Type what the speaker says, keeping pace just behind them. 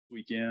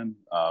weekend.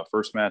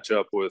 First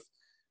matchup with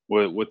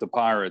the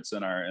Pirates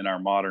in our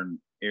modern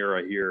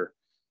era here,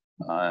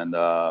 and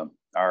our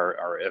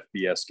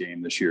FBS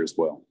game this year as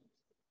well.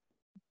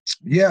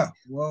 Yeah,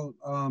 well,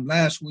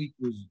 last week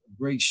was a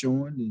great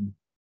showing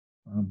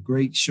and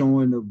great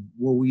showing of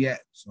where we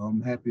at. So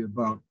I'm happy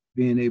about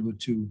being able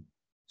to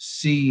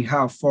see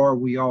how far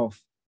we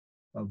off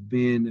of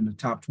being in the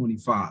top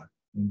 25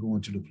 and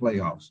going to the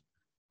playoffs.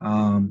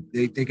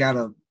 They got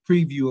a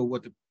preview of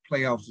what the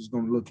playoffs is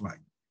going to look like.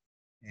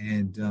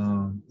 And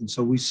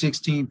so we're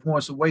 16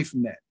 points away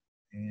from that.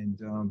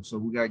 And so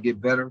we got to get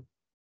better.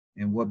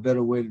 And what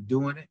better way of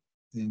doing it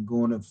than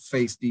going to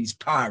face these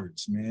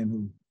Pirates, man,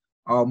 who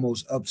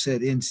almost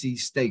upset NC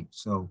State.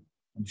 So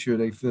I'm sure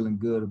they're feeling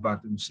good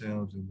about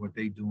themselves and what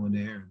they're doing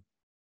there. And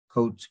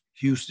Coach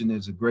Houston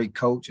is a great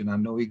coach, and I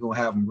know he's going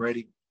to have them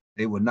ready.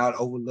 They will not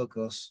overlook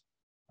us.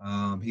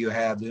 He'll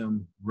have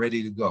them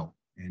ready to go,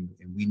 and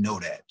we know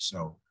that.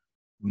 So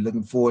we're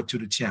looking forward to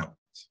the challenge.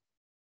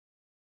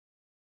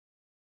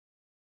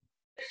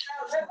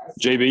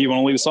 JB, you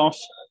want to lead us off?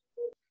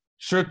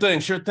 Sure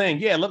thing.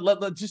 Yeah,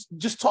 let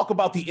just talk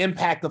about the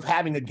impact of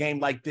having a game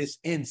like this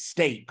in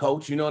state,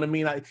 Coach. You know what I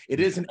mean? It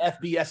is an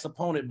FBS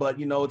opponent, but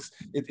you know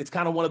it's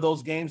kind of one of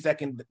those games that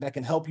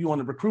can help you on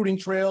the recruiting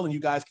trail, and you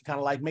guys can kind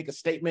of like make a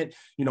statement,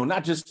 you know,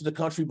 not just to the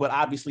country, but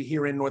obviously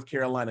here in North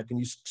Carolina. Can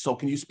you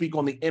speak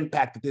on the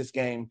impact that this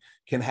game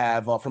can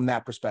have from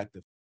that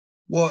perspective?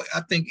 Well,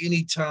 I think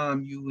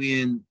anytime you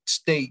in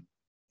state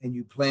and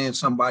you playing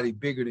somebody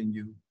bigger than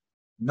you,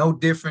 no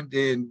different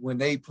than when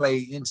they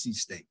play NC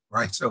State,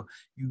 right? So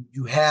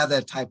you have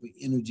that type of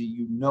energy.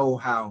 You know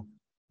how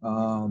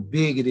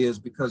big it is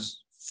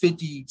because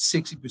 50,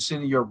 60%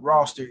 of your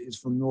roster is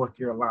from North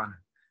Carolina.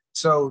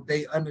 So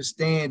they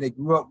understand, they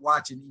grew up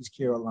watching East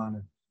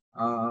Carolina.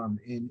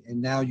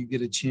 And now you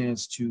get a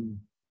chance to,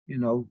 you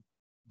know,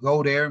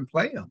 go there and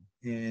play them.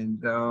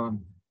 And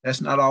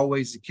that's not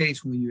always the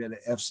case when you're at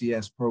an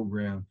FCS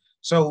program.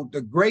 So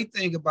the great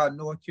thing about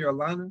North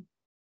Carolina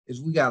is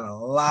we got a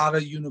lot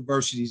of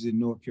universities in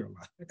North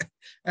Carolina.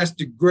 That's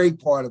the great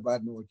part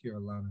about North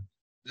Carolina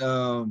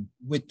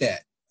with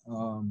that.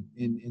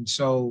 And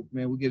so,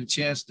 man, we get a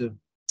chance to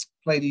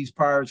play these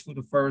Pirates for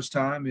the first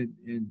time, and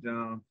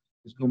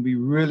it's going to be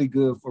really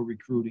good for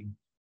recruiting,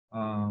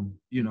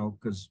 you know,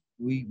 because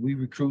we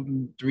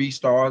recruiting 3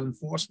 stars and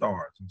 4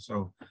 stars. And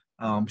so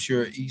I'm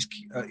sure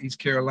East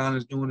Carolina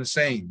is doing the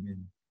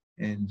same.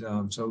 And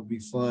so it'll be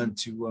fun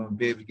to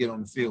be able to get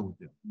on the field with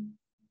them.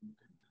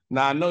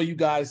 Now, I know you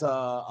guys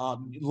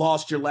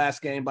lost your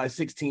last game by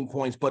 16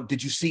 points, but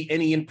did you see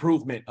any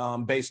improvement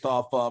based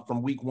off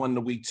from week 1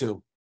 to week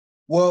 2?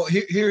 Well,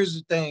 here's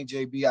the thing,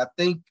 JB. I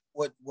think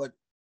what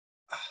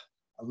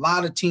a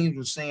lot of teams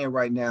are saying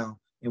right now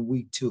in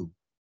week 2,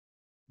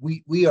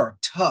 we are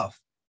tough.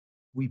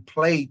 We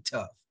played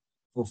tough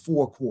for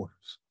 4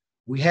 quarters.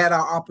 We had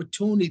our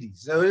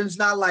opportunities. So it's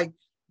not like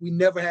we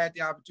never had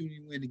the opportunity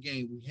to win the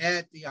game. We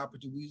had the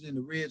opportunity. We was in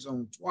the red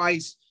zone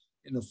twice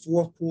in the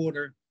 4th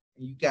quarter.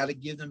 And you got to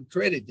give them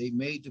credit. They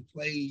made the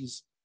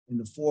plays in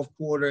the 4th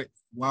quarter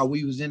while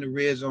we was in the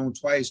red zone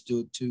twice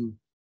to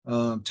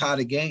tie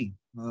the game.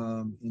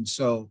 And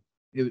so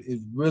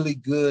it's really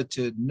good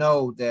to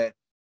know that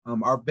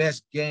our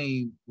best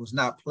game was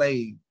not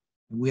played,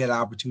 and we had an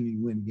opportunity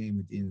to win the game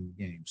at the end of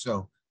the game.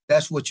 So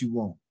that's what you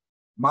want.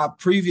 My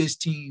previous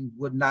team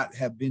would not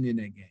have been in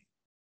that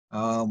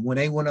game. When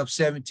they went up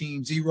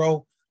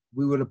 17-0,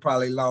 we would have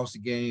probably lost the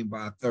game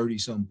by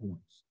 30-some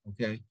points,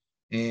 okay?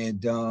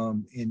 And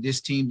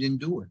this team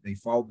didn't do it. They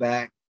fought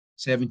back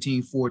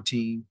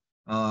 17-14.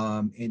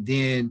 And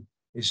then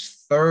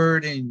it's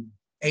 3rd and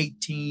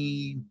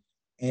 18,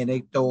 and they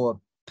throw a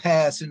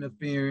pass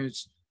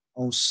interference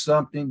on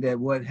something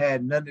that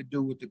had nothing to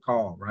do with the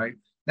call, right?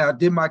 Now,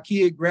 did my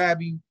kid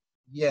grab him?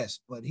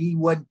 Yes, but he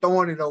wasn't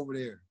throwing it over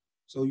there.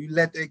 So you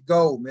let that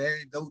go,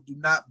 man. Do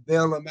not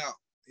bail him out.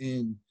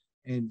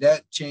 And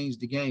that changed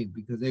the game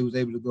because they was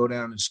able to go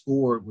down and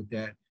score with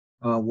that.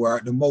 Where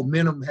the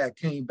momentum had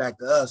came back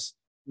to us.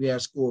 We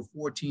had scored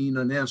 14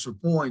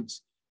 unanswered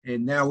points,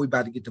 and now we're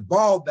about to get the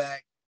ball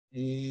back,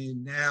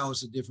 and now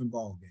it's a different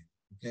ball game,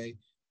 okay?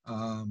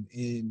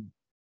 And,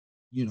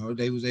 you know,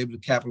 they was able to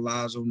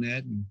capitalize on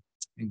that and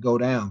go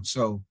down.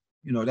 So,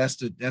 you know, that's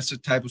the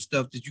type of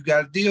stuff that you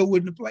got to deal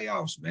with in the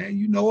playoffs, man.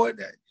 You know it.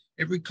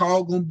 Every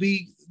call going to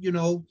be, you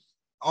know,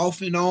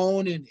 off and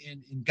on, and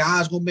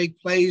guys going to make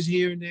plays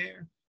here and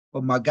there,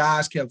 but my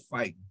guys kept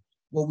fighting.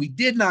 What we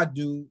did not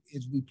do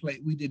is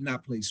we did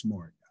not play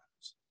smart,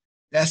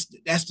 guys.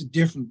 That's the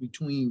difference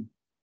between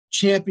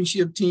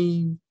championship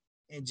team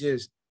and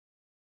just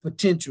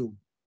potential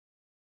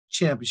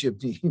championship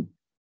team.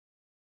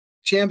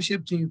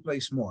 Championship team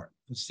play smart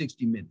for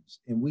 60 minutes,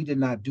 and we did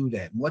not do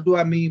that. And what do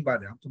I mean by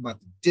that? I'm talking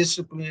about the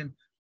discipline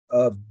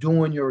of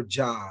doing your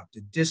job, the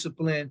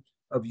discipline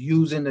of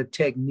using the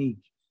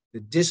technique,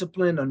 the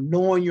discipline of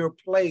knowing your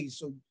plays.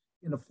 So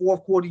in the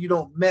 4th quarter, you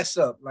don't mess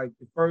up. Like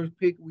the first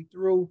pick we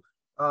threw,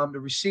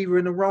 the receiver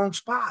in the wrong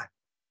spot.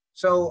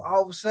 So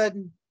all of a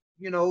sudden,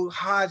 you know,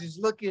 Hodge is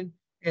looking,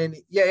 and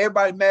yeah,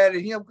 everybody mad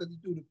at him because he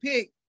threw the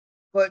pick,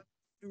 but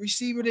the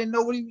receiver didn't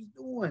know what he was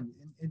doing.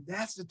 And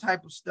that's the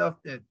type of stuff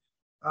that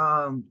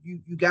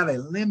you got to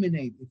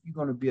eliminate if you're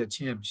going to be a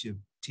championship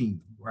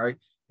team, right?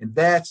 And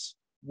that's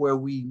where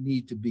we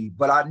need to be.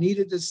 But I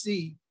needed to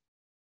see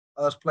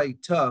us play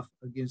tough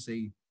against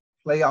a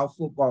playoff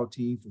football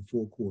team for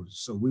 4 quarters.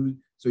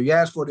 So you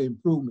asked for the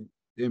improvement.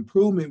 The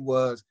improvement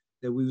was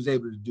that we was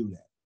able to do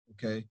that.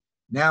 Okay.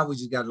 Now we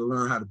just got to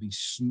learn how to be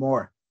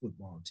smart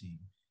football team.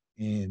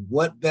 And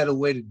what better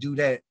way to do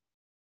that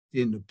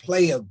than to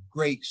play a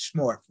great,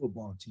 smart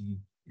football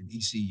team in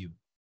ECU?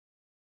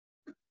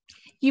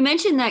 You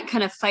mentioned that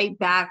kind of fight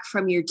back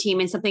from your team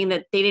and something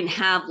that they didn't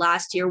have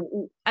last year.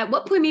 At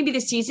what point maybe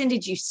this season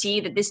did you see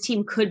that this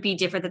team could be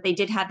different, that they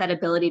did have that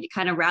ability to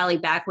kind of rally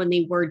back when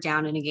they were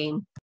down in a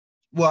game?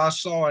 Well, I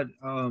saw it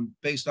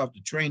based off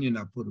the training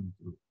I put them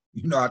through.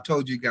 You know, I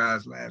told you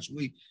guys last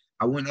week,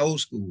 I went old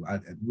school.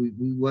 We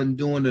wasn't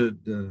doing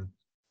the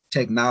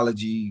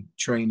technology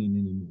training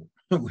anymore.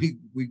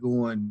 we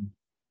going,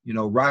 you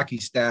know, Rocky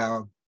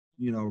style,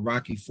 you know,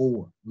 Rocky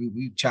 4.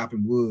 We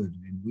chopping wood,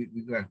 and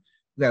we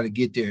got to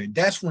get there. And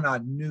that's when I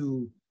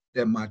knew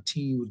that my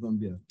team was going to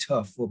be a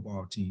tough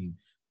football team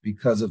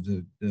because of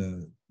the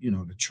you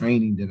know, the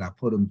training that I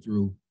put them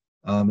through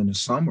in the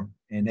summer,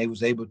 and they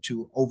was able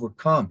to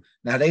overcome.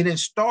 Now they didn't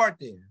start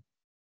there.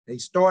 They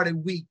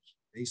started weak.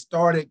 They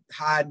started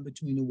hiding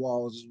between the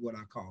walls, is what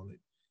I call it.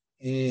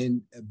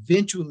 And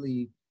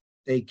eventually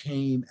they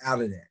came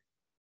out of that.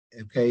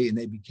 Okay. And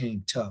they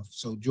became tough.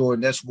 So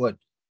Jordan, that's what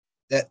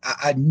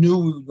I knew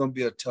we were going to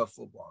be a tough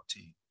football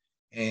team.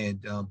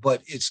 And,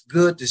 but it's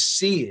good to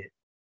see it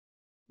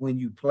when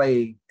you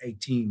play a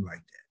team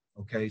like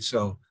that. Okay.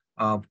 So,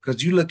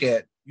 because you look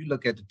at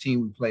the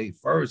team we played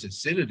first at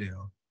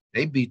Citadel,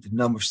 they beat the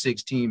number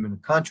 6 team in the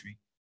country,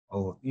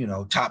 or, you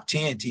know, top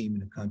 10 team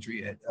in the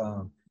country at,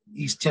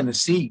 East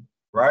Tennessee,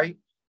 right?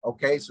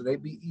 Okay, so they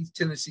beat East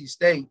Tennessee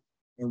State,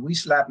 and we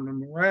slapping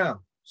them around.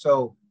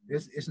 So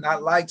it's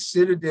not like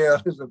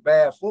Citadel is a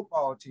bad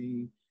football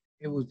team.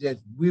 It was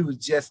just we was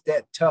just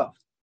that tough.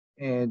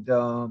 And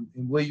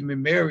William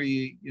and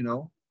Mary, you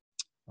know,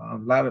 a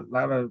lot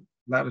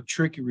of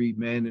trickery,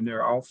 man, in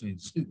their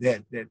offense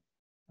that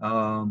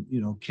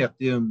you know, kept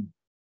them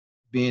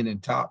being in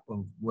top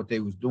of what they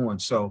was doing.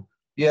 So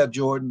yeah,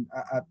 Jordan,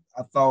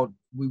 I thought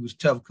we was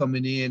tough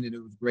coming in, and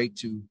it was great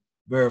to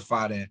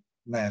verify that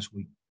last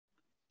week.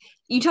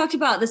 You talked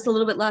about this a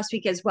little bit last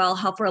week as well,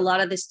 how for a lot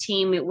of this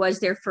team, it was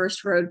their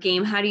first road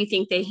game. How do you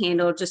think they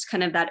handled just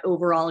kind of that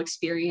overall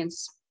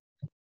experience?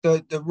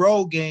 The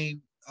road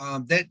game,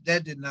 that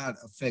did not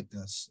affect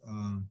us.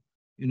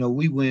 You know,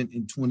 we went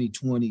in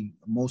 2020,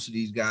 most of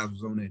these guys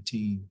was on that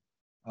team,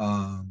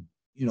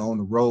 you know, on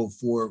the road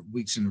 4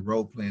 weeks in a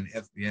row playing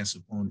FBS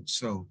opponents.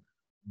 So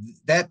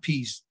that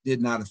piece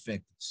did not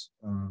affect us.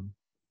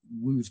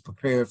 We was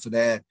prepared for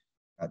that.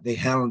 They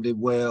handled it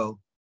well.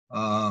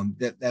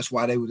 That's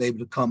why they was able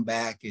to come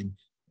back and,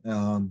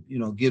 you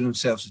know, give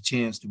themselves a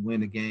chance to win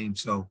the game.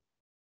 So,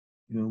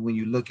 you know, when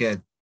you look at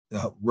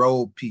the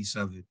road piece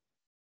of it,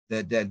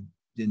 that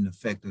didn't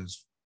affect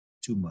us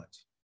too much.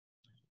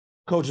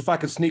 Coach, if I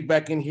could sneak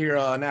back in here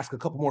and ask a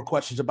couple more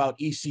questions about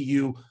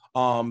ECU.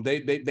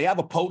 They have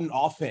a potent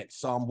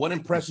offense. What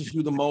impresses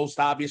you the most?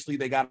 Obviously,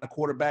 they got a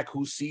quarterback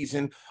who's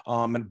seasoned,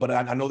 but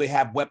I know they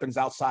have weapons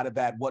outside of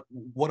that.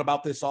 What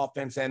about this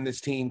offense and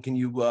this team can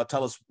you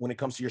tell us when it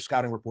comes to your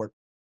scouting report?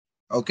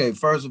 Okay,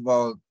 first of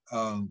all,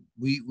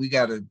 we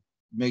got to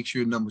make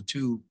sure number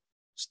 2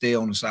 stay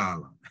on the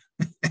sideline.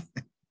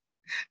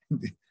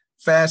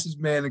 Fastest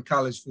man in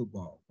college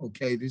football.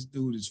 Okay, this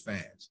dude is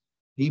fast.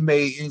 He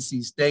made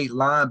NC State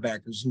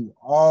linebackers who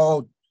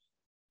all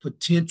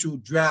potential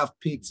draft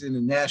picks in the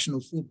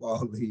National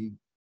Football League.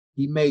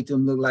 He made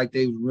them look like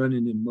they were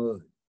running in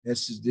mud.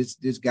 That's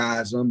just, this guy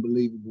is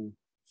unbelievable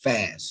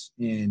fast.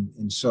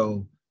 And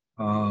so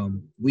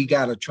we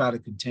got to try to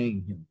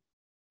contain him.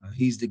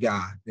 He's the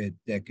guy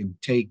that can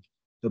take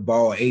the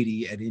ball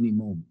 80 at any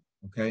moment,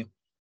 okay?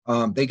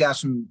 They got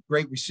some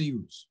great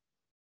receivers.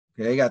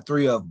 Okay, they got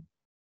 3 of them.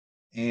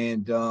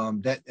 And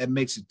that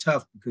makes it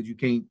tough because you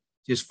can't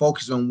just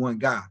focus on one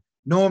guy.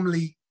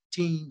 Normally,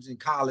 teams in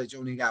college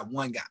only got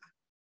 1 guy,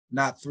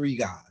 not 3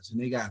 guys.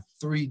 And they got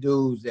 3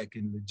 dudes that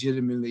can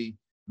legitimately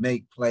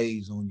make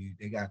plays on you.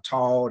 They got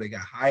tall, they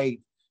got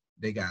height,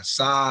 they got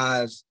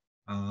size,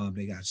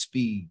 they got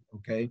speed,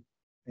 okay?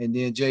 And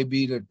then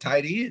JB, the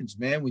tight ends,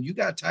 man, when you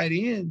got tight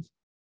ends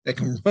that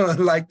can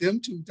run like them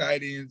 2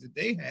 tight ends that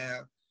they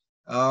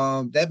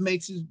have, that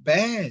makes it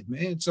bad,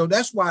 man. So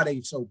that's why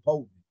they so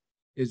potent,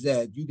 is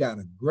that you got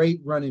a great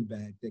running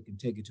back that can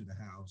take it to the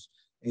house,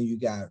 and you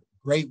got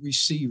great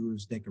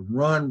receivers that can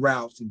run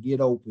routes and get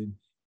open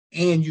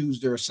and use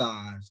their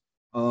size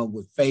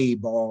with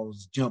fade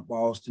balls, jump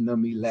balls to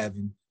number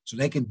 11. So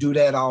they can do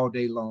that all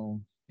day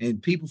long.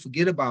 And people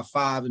forget about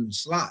 5 in the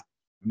slot.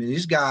 I mean,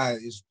 this guy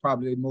is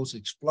probably the most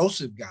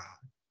explosive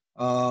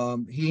guy.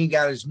 He ain't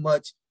got as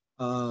much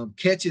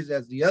catches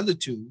as the other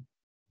 2,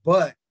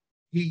 but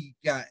he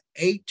got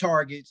 8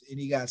 targets and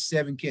he got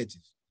 7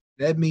 catches.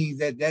 That means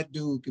that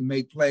dude can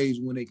make plays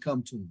when they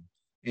come to him.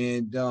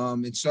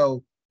 And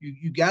so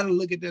you got to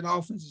look at that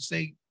offense and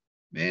say,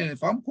 man,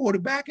 if I'm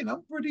quarterbacking,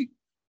 I'm gonna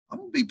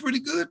be pretty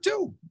good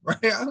too, right?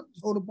 I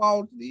throw the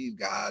ball to these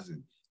guys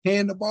and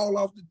hand the ball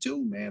off the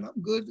two, man.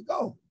 I'm good to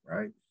go,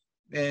 right?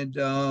 And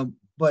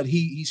but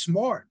he's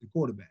smart, the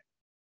quarterback.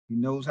 He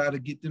knows how to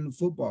get them the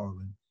football,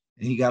 and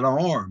he got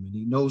an arm, and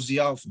he knows the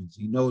offense.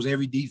 He knows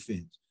every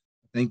defense.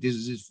 I think this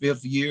is his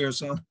 5th year or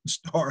something,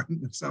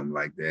 starting or something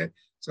like that.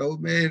 So,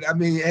 man, I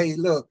mean, hey,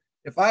 look,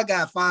 if I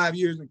got 5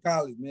 years in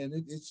college, man,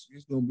 it's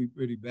going to be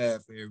pretty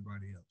bad for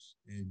everybody else.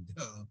 And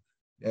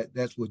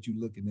that's what you're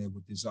looking at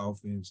with this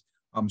offense.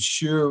 I'm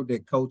sure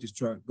that coach is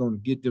going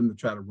to get them to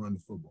try to run the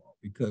football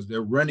because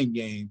their running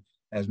game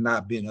has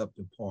not been up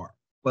to par.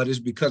 But it's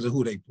because of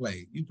who they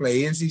play. You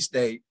play NC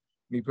State,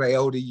 you play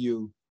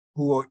ODU,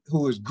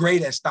 who is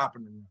great at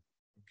stopping the run,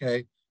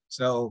 okay?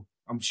 So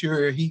I'm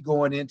sure he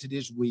going into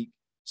this week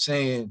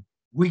saying,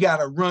 we got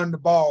to run the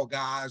ball,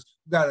 guys.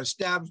 We got to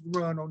establish the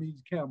run on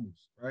these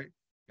Camels, right?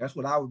 That's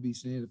what I would be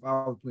saying if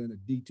I was playing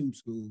a D2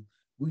 school.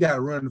 We got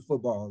to run the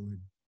football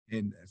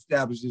and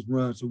establish this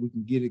run so we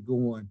can get it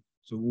going.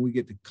 So when we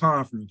get to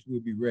conference,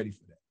 we'll be ready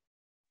for that.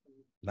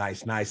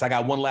 Nice. I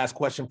got one last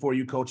question for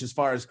you, Coach. As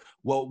far as,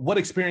 well, what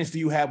experience do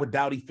you have with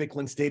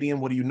Dowdy-Ficklen Stadium?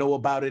 What do you know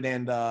about it?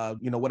 And,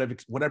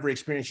 whatever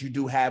experience you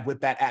do have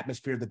with that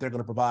atmosphere that they're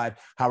going to provide,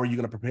 how are you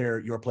going to prepare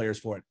your players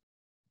for it?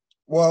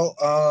 Well,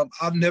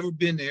 I've never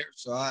been there,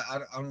 so I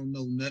don't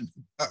know nothing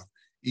about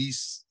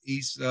ECU.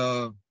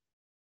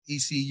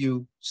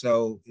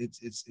 So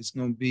it's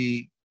going to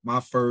be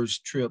my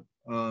first trip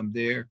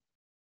there.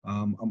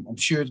 I'm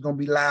sure it's going to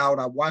be loud.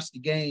 I watched the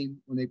game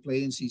when they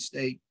played NC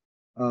State.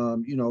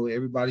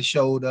 Everybody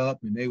showed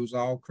up and they was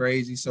all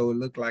crazy. So it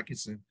looked like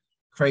it's a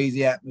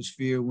crazy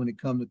atmosphere when it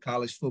comes to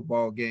college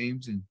football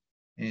games.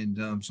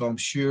 And so I'm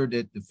sure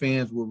that the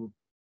fans will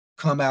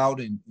come out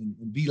and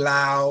be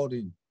loud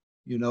and,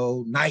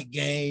 night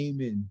game.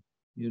 And,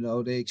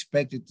 they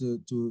expected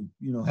to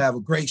have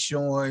a great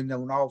showing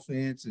on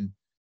offense. And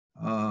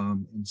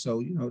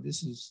so,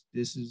 this is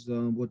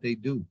what they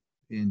do.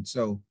 And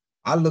so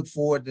I look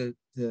forward to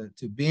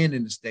being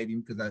in the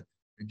stadium because I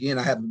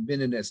haven't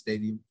been in that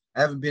stadium.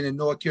 I haven't been in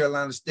North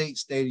Carolina State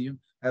Stadium.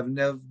 I've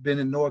never been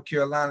in North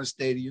Carolina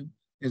Stadium.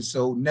 And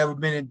so never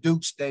been in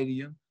Duke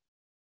Stadium.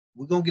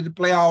 We're going to get to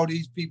play all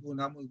these people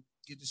and I'm going to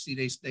get to see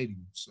their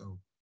stadium. So,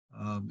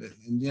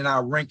 and then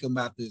I'll rank them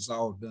after it's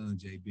all done,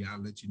 JB. I'll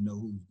let you know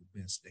who's the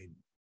best stadium.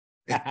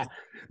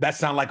 That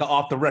sounds like an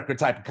off the record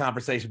type of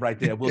conversation right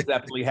there. We'll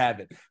definitely have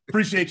it.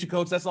 Appreciate you,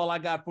 Coach. That's all I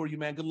got for you,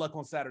 man. Good luck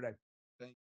on Saturday.